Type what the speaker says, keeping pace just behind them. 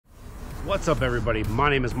What's up, everybody?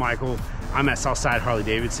 My name is Michael. I'm at Southside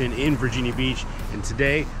Harley-Davidson in Virginia Beach, and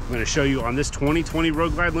today I'm going to show you on this 2020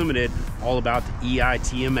 Road Glide Limited all about the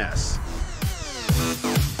EITMS.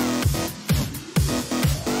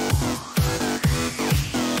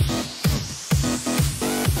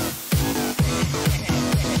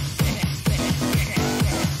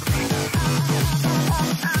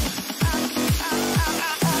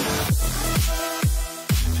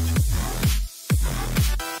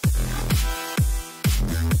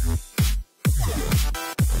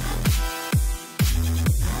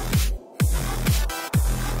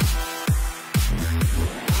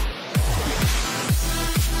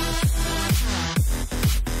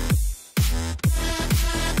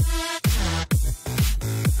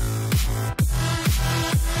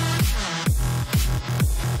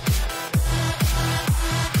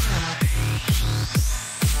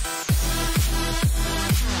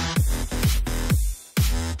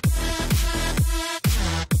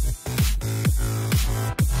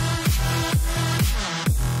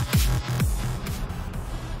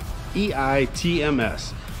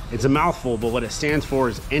 EITMS. It's a mouthful, but what it stands for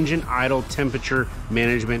is Engine Idle Temperature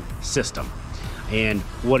Management System. And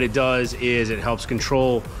what it does is it helps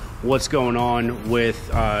control what's going on with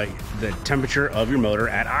the temperature of your motor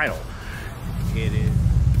at idle.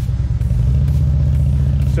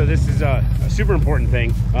 So this is a super important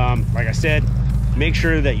thing. Like I said, make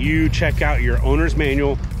sure that you check out your owner's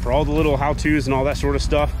manual for all the little how-tos and all that sort of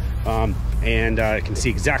stuff. And can see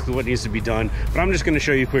exactly what needs to be done, but I'm just going to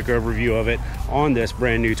show you a quick overview of it on this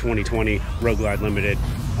brand new 2020 Road Glide Limited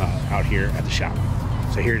out here at the shop.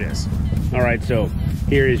 So here it is. All right, so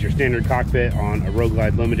here is your standard cockpit on a Road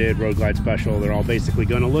Glide Limited, Road Glide Special. They're all basically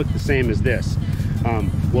going to look the same as this.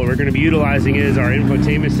 What we're going to be utilizing is our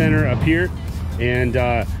infotainment center up here, and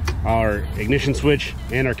our ignition switch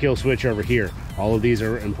and our kill switch over here. All of these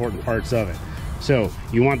are important parts of it. So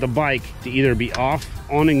you want the bike to either be off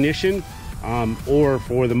on ignition or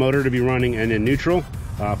for the motor to be running and in neutral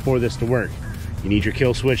for this to work. You need your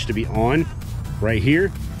kill switch to be on right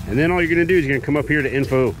here, and then all you're going to do is you're going to come up here to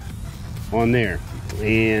info on there,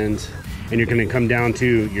 and you're going to come down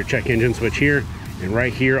to your check engine switch here, and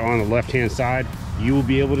right here on the left hand side you will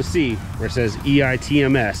be able to see where it says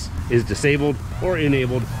EITMS is disabled or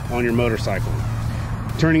enabled on your motorcycle.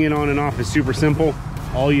 Turning it on and off is super simple.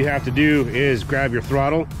 All you have to do is grab your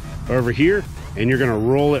throttle over here, and you're gonna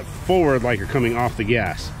roll it forward like you're coming off the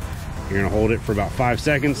gas. You're gonna hold it for about 5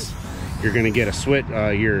 seconds. You're gonna get a switch.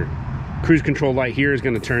 Your cruise control light here is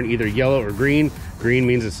gonna turn either yellow or green. Green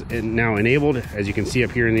means it's now enabled, as you can see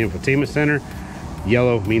up here in the infotainment center.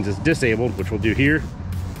 Yellow means it's disabled, which we'll do here.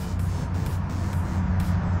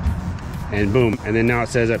 And boom, and then now it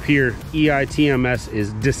says up here, EITMS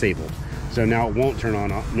is disabled. So now it won't turn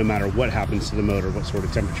on no matter what happens to the motor, what sort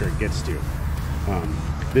of temperature it gets to.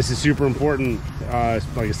 This is super important.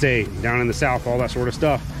 Like I say, down in the South, all that sort of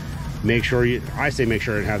stuff. Make sure I say make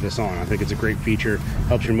sure to have this on. I think it's a great feature,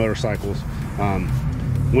 helps your motorcycles.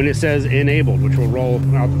 When it says enabled, which will roll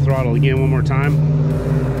out the throttle again one more time,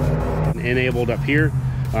 enabled up here,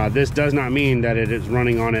 this does not mean that it is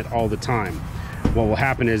running on it all the time. What will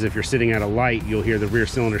happen is if you're sitting at a light, you'll hear the rear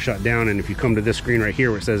cylinder shut down, and if you come to this screen right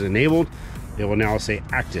here where it says enabled, it will now say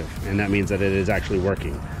active, and that means that it is actually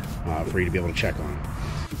working for you to be able to check on.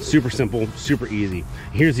 Super simple, super easy.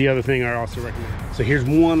 Here's the other thing I also recommend. So here's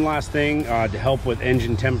one last thing to help with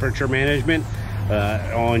engine temperature management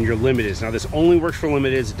on your limiteds. Now this only works for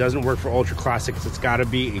limiteds. It doesn't work for ultra classics. It's got to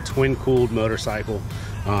be a twin cooled motorcycle,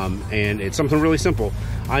 and it's something really simple.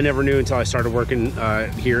 I never knew until I started working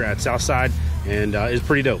here at Southside, and it's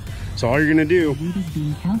pretty dope. So all you're gonna do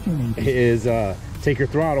is take your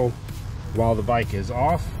throttle while the bike is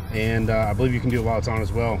off, and I believe you can do it while it's on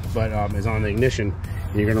as well, but it's on the ignition,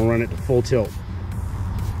 and you're gonna run it to full tilt.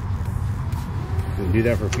 And do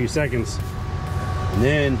that for a few seconds, and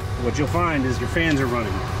then what you'll find is your fans are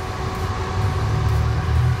running.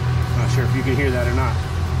 Not sure if you can hear that or not,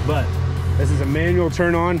 but this is a manual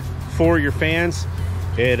turn on for your fans.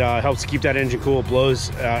 It helps to keep that engine cool. It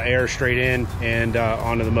blows air straight in and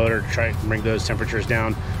onto the motor to try to bring those temperatures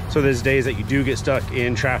down. So there's days that you do get stuck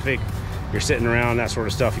in traffic, you're sitting around, that sort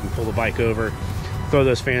of stuff, you can pull the bike over, throw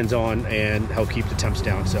those fans on, and help keep the temps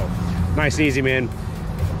down. So nice and easy, man.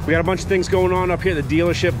 We got a bunch of things going on up here at the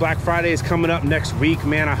dealership. Black Friday is coming up next week,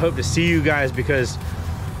 man. I hope to see you guys because,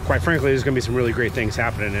 quite frankly, there's gonna be some really great things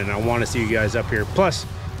happening, and I want to see you guys up here. Plus,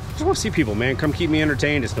 I just want to see people, man. Come keep me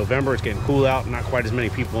entertained. It's November, it's getting cool out, not quite as many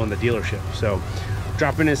people in the dealership. So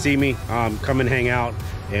drop in and see me. Come and hang out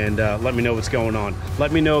and let me know what's going on.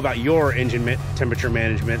 Let me know about your engine temperature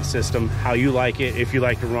management system, how you like it, if you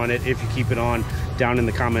like to run it, if you keep it on, down in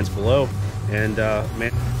the comments below. And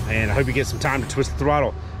I hope you get some time to twist the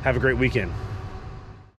throttle. Have a great weekend.